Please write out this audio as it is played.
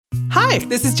Hi,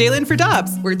 this is Jalen for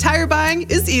Dobbs, where tire buying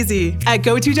is easy. At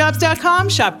GoToDobbs.com,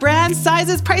 shop brands,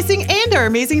 sizes, pricing, and our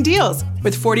amazing deals.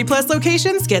 With 40-plus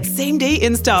locations, get same-day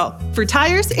install. For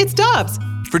tires, it's Dobbs.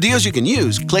 For deals you can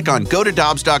use, click on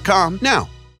GoToDobbs.com now.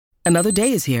 Another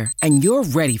day is here, and you're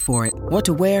ready for it. What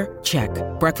to wear? Check.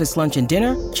 Breakfast, lunch, and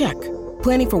dinner? Check.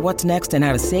 Planning for what's next and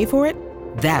how to save for it?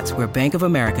 That's where Bank of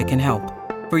America can help.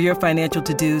 For your financial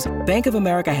to-dos, Bank of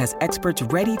America has experts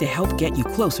ready to help get you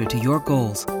closer to your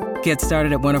goals. Get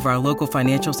started at one of our local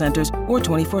financial centers or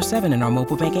 24/7 in our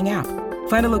mobile banking app.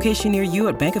 Find a location near you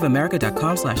at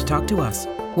bankofamerica.com/talktous.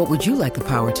 What would you like the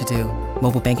power to do?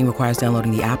 Mobile banking requires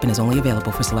downloading the app and is only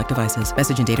available for select devices.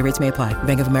 Message and data rates may apply.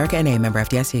 Bank of America N.A., member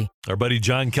FDIC. Our buddy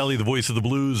John Kelly, the voice of the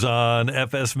Blues on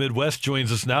FS Midwest,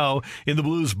 joins us now in the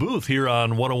Blues booth here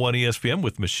on 101 ESPN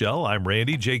with Michelle. I'm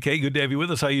Randy. JK, good to have you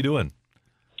with us. How you doing?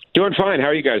 Doing fine. How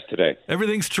are you guys today?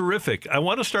 Everything's terrific. I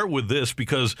want to start with this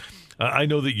because I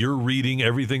know that you're reading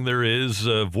everything there is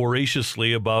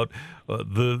voraciously about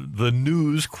the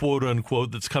news, quote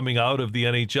unquote, that's coming out of the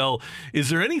NHL. Is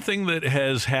there anything that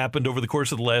has happened over the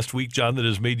course of the last week, John, that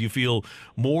has made you feel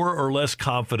more or less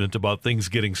confident about things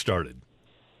getting started?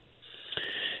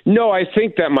 No, I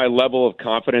think that my level of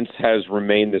confidence has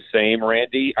remained the same,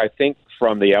 Randy. I think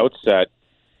from the outset,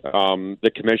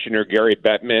 the commissioner, Gary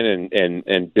Bettman,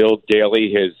 and Bill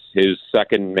Daly, his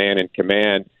second man in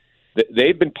command,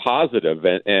 they've been positive,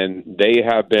 and they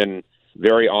have been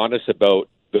very honest about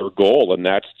their goal, and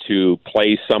that's to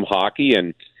play some hockey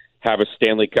and have a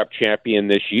Stanley Cup champion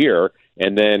this year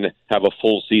and then have a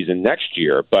full season next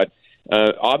year. But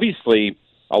obviously,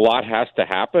 a lot has to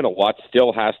happen. A lot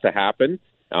still has to happen.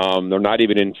 They're not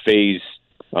even in phase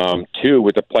 2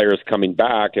 with the players coming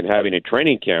back and having a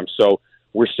training camp. So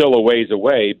we're still a ways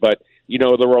away. But, you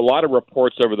know, there were a lot of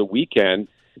reports over the weekend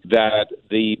that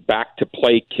the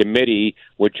back-to-play committee,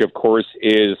 which, of course,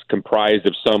 is comprised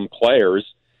of some players,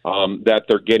 that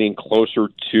they're getting closer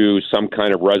to some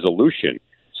kind of resolution.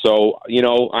 So, you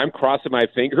know, I'm crossing my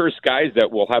fingers, guys,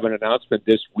 that we'll have an announcement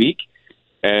this week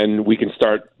and we can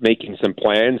start making some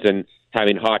plans and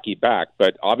having hockey back.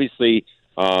 But obviously,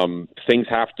 things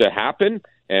have to happen,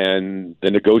 and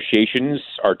the negotiations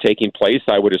are taking place,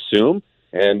 I would assume,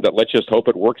 and let's just hope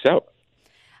it works out.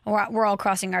 We're all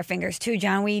crossing our fingers too,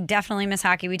 John. We definitely miss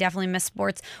hockey. We definitely miss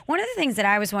sports. One of the things that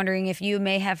I was wondering if you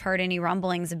may have heard any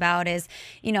rumblings about is,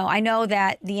 you know, I know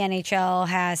that the NHL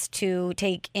has to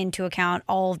take into account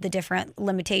all of the different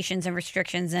limitations and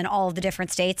restrictions in all of the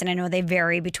different states, and I know they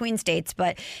vary between states,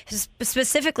 but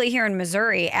specifically here in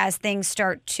Missouri, as things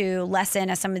start to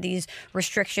lessen, as some of these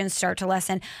restrictions start to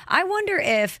lessen, I wonder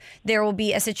if there will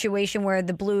be a situation where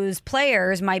the Blues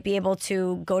players might be able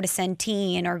to go to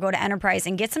Centene or go to Enterprise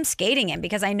and get some skating in,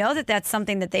 because I know that that's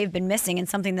something that they've been missing and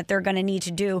something that they're going to need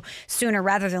to do sooner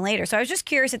rather than later. So I was just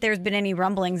curious if there's been any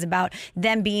rumblings about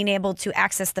them being able to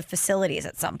access the facilities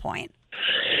at some point.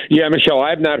 Yeah, Michelle,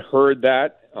 I've not heard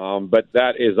that, but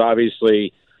that is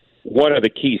obviously one of the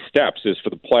key steps is for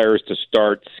the players to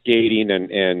start skating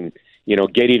and you know,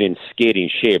 getting in skating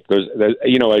shape. There's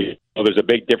a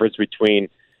big difference between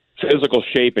physical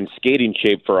shape and skating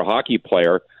shape for a hockey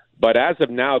player. But as of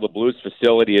now, the Blues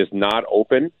facility is not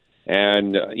open,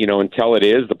 and until it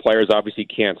is, the players obviously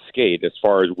can't skate, as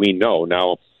far as we know.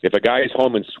 Now, if a guy is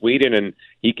home in Sweden and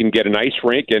he can get an ice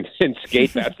rink and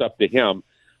skate, that's up to him.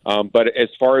 But as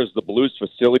far as the Blues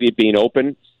facility being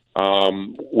open,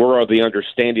 we're of the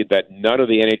understanding that none of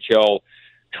the NHL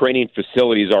training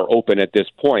facilities are open at this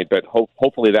point, but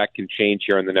hopefully that can change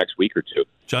here in the next week or two.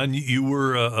 John, you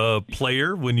were a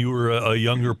player when you were a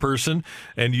younger person,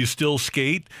 and you still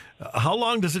skate. How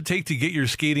long does it take to get your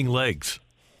skating legs?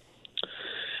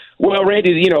 Well,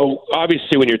 Randy,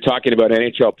 obviously when you're talking about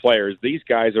NHL players, these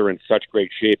guys are in such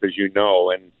great shape, as you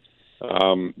know,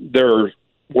 and they're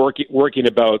worried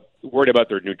about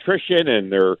their nutrition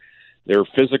and their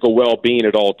physical well-being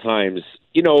at all times.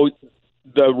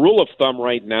 The rule of thumb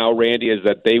right now, Randy, is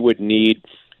that they would need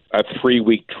a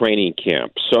 3-week training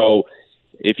camp. So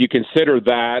if you consider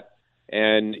that,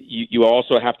 and you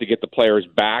also have to get the players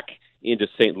back into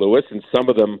St. Louis, and some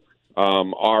of them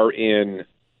are in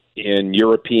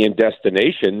European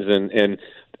destinations, and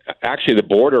actually the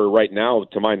border right now,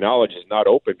 to my knowledge, is not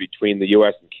open between the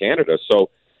U.S. and Canada. So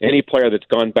any player that's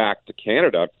gone back to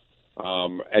Canada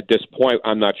at this point,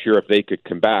 I'm not sure if they could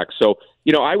come back. So,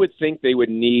 I would think they would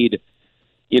need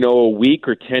a week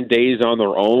or 10 days on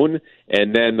their own,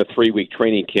 and then the 3-week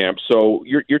training camp. So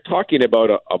you're talking about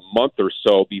a month or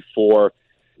so before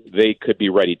they could be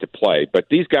ready to play. But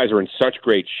these guys are in such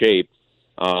great shape.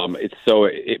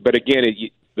 But again,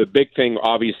 the big thing,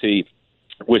 obviously,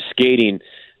 with skating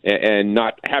and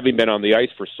not having been on the ice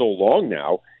for so long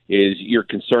now, is you're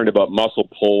concerned about muscle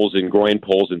pulls and groin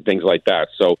pulls and things like that.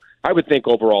 So I would think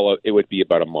overall it would be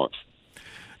about a month.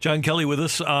 John Kelly with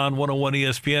us on 101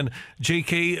 ESPN.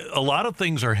 JK, a lot of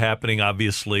things are happening,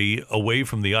 obviously, away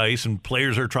from the ice, and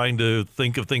players are trying to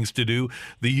think of things to do.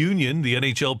 The union, the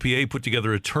NHLPA, put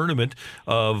together a tournament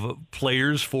of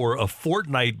players for a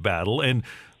fortnight battle, and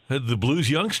the Blues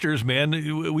youngsters, man,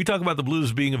 we talk about the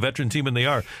Blues being a veteran team, and they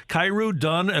are. Kyrou,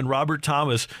 Dunn, and Robert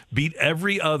Thomas beat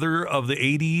every other of the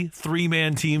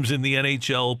 83-man teams in the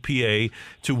NHLPA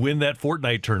to win that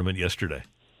fortnight tournament yesterday.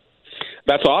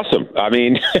 That's awesome. I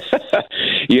mean,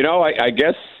 I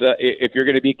guess if you're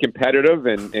going to be competitive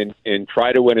and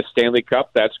try to win a Stanley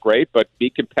Cup, that's great, but be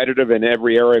competitive in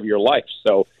every area of your life.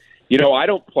 So, I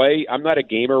don't play. I'm not a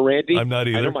gamer, Randy. I'm not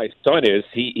either. I know my son is.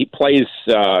 He plays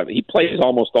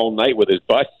almost all night with his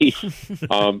buddy.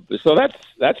 So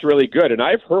that's really good. And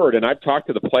I've heard and I've talked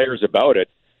to the players about it.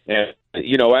 And, as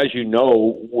you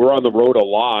know, we're on the road a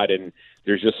lot, and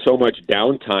there's just so much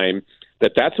downtime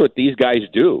that's what these guys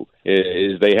do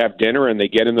is they have dinner and they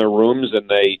get in their rooms and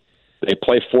they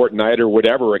play Fortnite or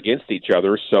whatever against each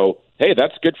other. So, hey,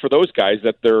 that's good for those guys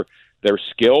that they're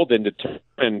skilled and determined,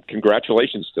 and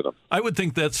congratulations to them. I would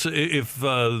think that's if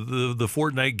the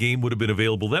Fortnite game would have been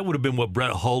available, that would have been what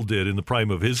Brett Hull did in the prime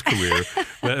of his career,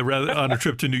 rather on a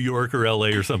trip to New York or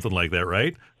L.A. or something like that,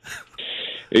 right?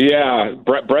 Yeah,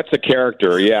 Brett's a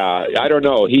character. Yeah, I don't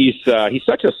know. He's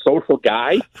such a social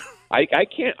guy. I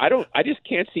just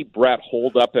can't see Brett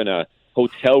holed up in a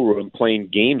hotel room playing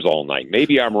games all night.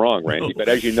 Maybe I'm wrong, Randy, but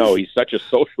as you know, he's such a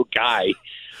social guy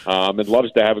and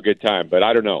loves to have a good time. But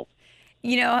I don't know.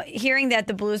 Hearing that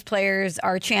the Blues players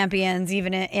are champions,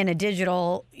 even in a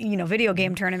digital, video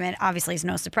game tournament, obviously is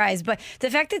no surprise. But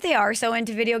the fact that they are so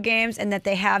into video games and that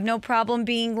they have no problem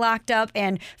being locked up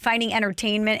and finding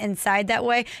entertainment inside that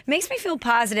way makes me feel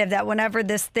positive that whenever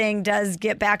this thing does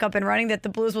get back up and running, that the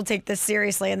Blues will take this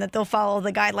seriously and that they'll follow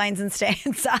the guidelines and stay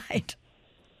inside.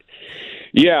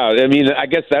 Yeah, I mean, I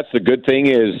guess that's the good thing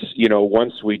is,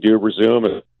 once we do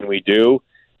resume, and we do,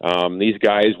 these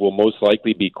guys will most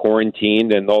likely be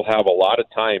quarantined, and they'll have a lot of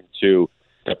time to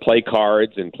play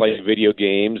cards and play video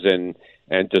games and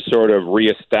to sort of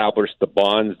reestablish the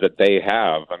bonds that they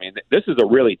have. I mean, this is a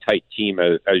really tight team,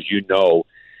 as you know,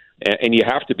 and you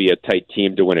have to be a tight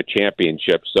team to win a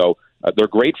championship. So they're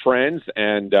great friends,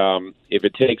 and if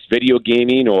it takes video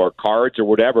gaming or cards or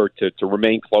whatever to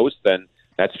remain close, then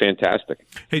that's fantastic.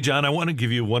 Hey, John, I want to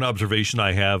give you one observation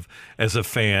I have as a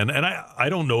fan, and I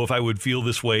don't know if I would feel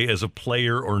this way as a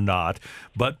player or not,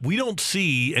 but we don't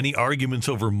see any arguments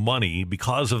over money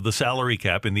because of the salary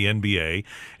cap in the NBA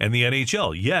and the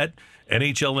NHL. Yet,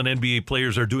 NHL and NBA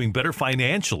players are doing better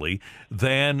financially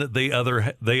than they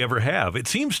ever have. It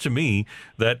seems to me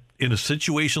that in a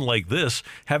situation like this,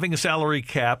 having a salary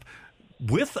cap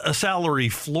with a salary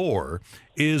floor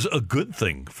is a good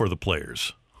thing for the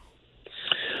players.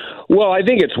 Well, I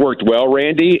think it's worked well,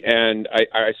 Randy, and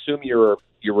I assume you're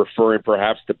referring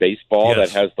perhaps to baseball.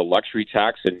 Yes. That has the luxury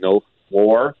tax and no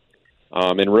floor,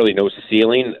 and really no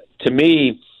ceiling. To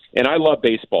me, and I love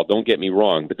baseball, don't get me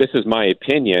wrong, but this is my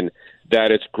opinion,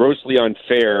 that it's grossly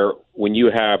unfair when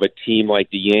you have a team like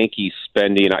the Yankees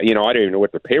spending, I don't even know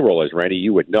what their payroll is, Randy,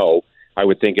 you would know. I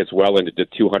would think it's well into the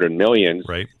 $200 million.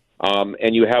 Right.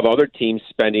 And you have other teams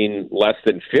spending less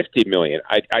than $50 million.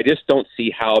 I just don't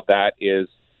see how that is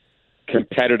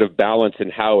competitive balance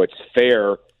and how it's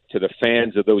fair to the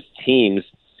fans of those teams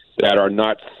that are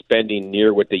not spending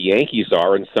near what the Yankees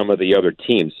are and some of the other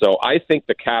teams. So I think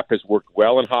the cap has worked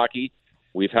well in hockey.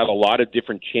 We've had a lot of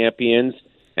different champions.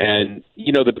 And,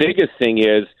 the biggest thing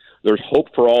is there's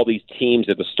hope for all these teams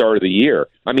at the start of the year.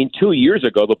 I mean, 2 years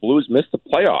ago, the Blues missed the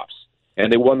playoffs,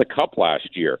 and they won the Cup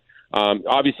last year.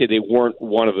 Obviously, they weren't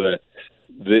one of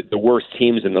the worst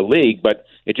teams in the league, but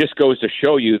it just goes to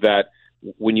show you that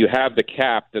when you have the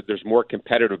cap, that there's more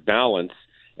competitive balance.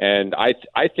 And I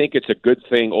think it's a good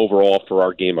thing overall for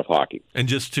our game of hockey. And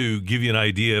just to give you an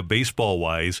idea,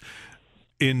 baseball-wise,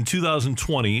 in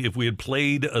 2020, if we had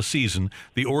played a season,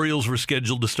 the Orioles were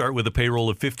scheduled to start with a payroll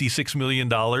of $56 million.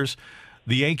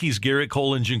 The Yankees, Garrett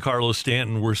Cole and Giancarlo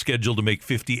Stanton, were scheduled to make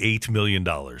 $58 million.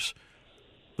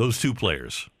 Those two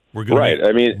players were going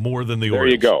to make more than the Orioles.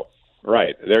 There you go.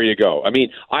 Right. There you go. I mean,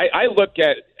 I look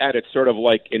at it sort of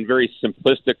like in very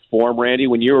simplistic form, Randy.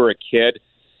 When you were a kid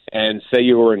and say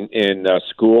you were in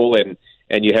school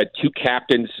and you had two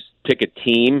captains pick a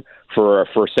team for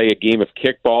say, a game of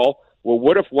kickball, well,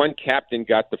 what if one captain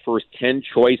got the first 10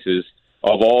 choices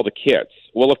of all the kids?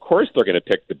 Well, of course they're going to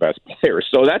pick the best players.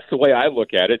 So that's the way I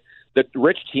look at it. The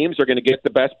rich teams are going to get the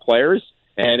best players,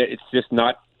 and it's just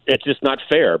not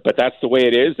fair, but that's the way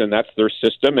it is, and that's their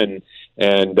system, and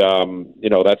And,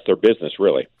 that's their business,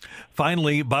 really.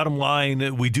 Finally, bottom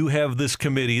line, we do have this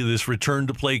committee, this return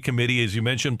to play committee. As you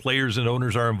mentioned, players and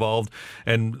owners are involved,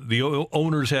 and the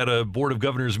owners had a Board of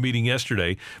Governors meeting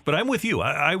yesterday. But I'm with you.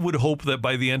 I would hope that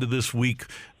by the end of this week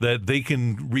that they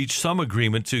can reach some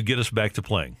agreement to get us back to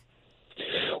playing.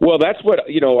 Well, that's what,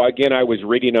 again, I was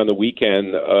reading on the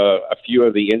weekend, a few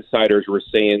of the insiders were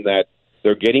saying that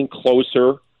they're getting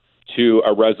closer to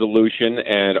a resolution,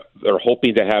 and they're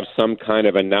hoping to have some kind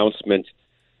of announcement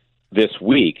this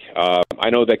week. I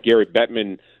know that Gary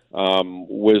Bettman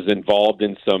was involved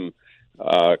in some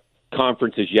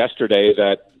conferences yesterday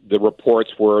that the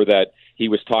reports were that he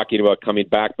was talking about coming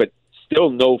back, but still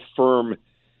no firm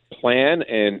plan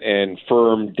and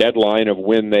firm deadline of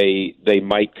when they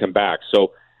might come back.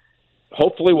 So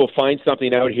hopefully we'll find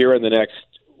something out here in the next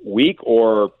week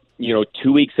or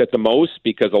 2 weeks at the most,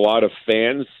 because a lot of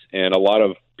fans and a lot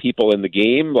of people in the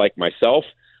game, like myself,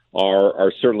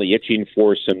 are certainly itching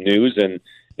for some news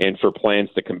and for plans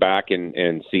to come back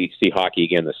and see hockey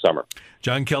again this summer.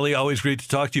 John Kelly, always great to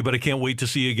talk to you, but I can't wait to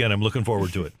see you again. I'm looking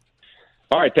forward to it.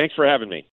 All right, thanks for having me.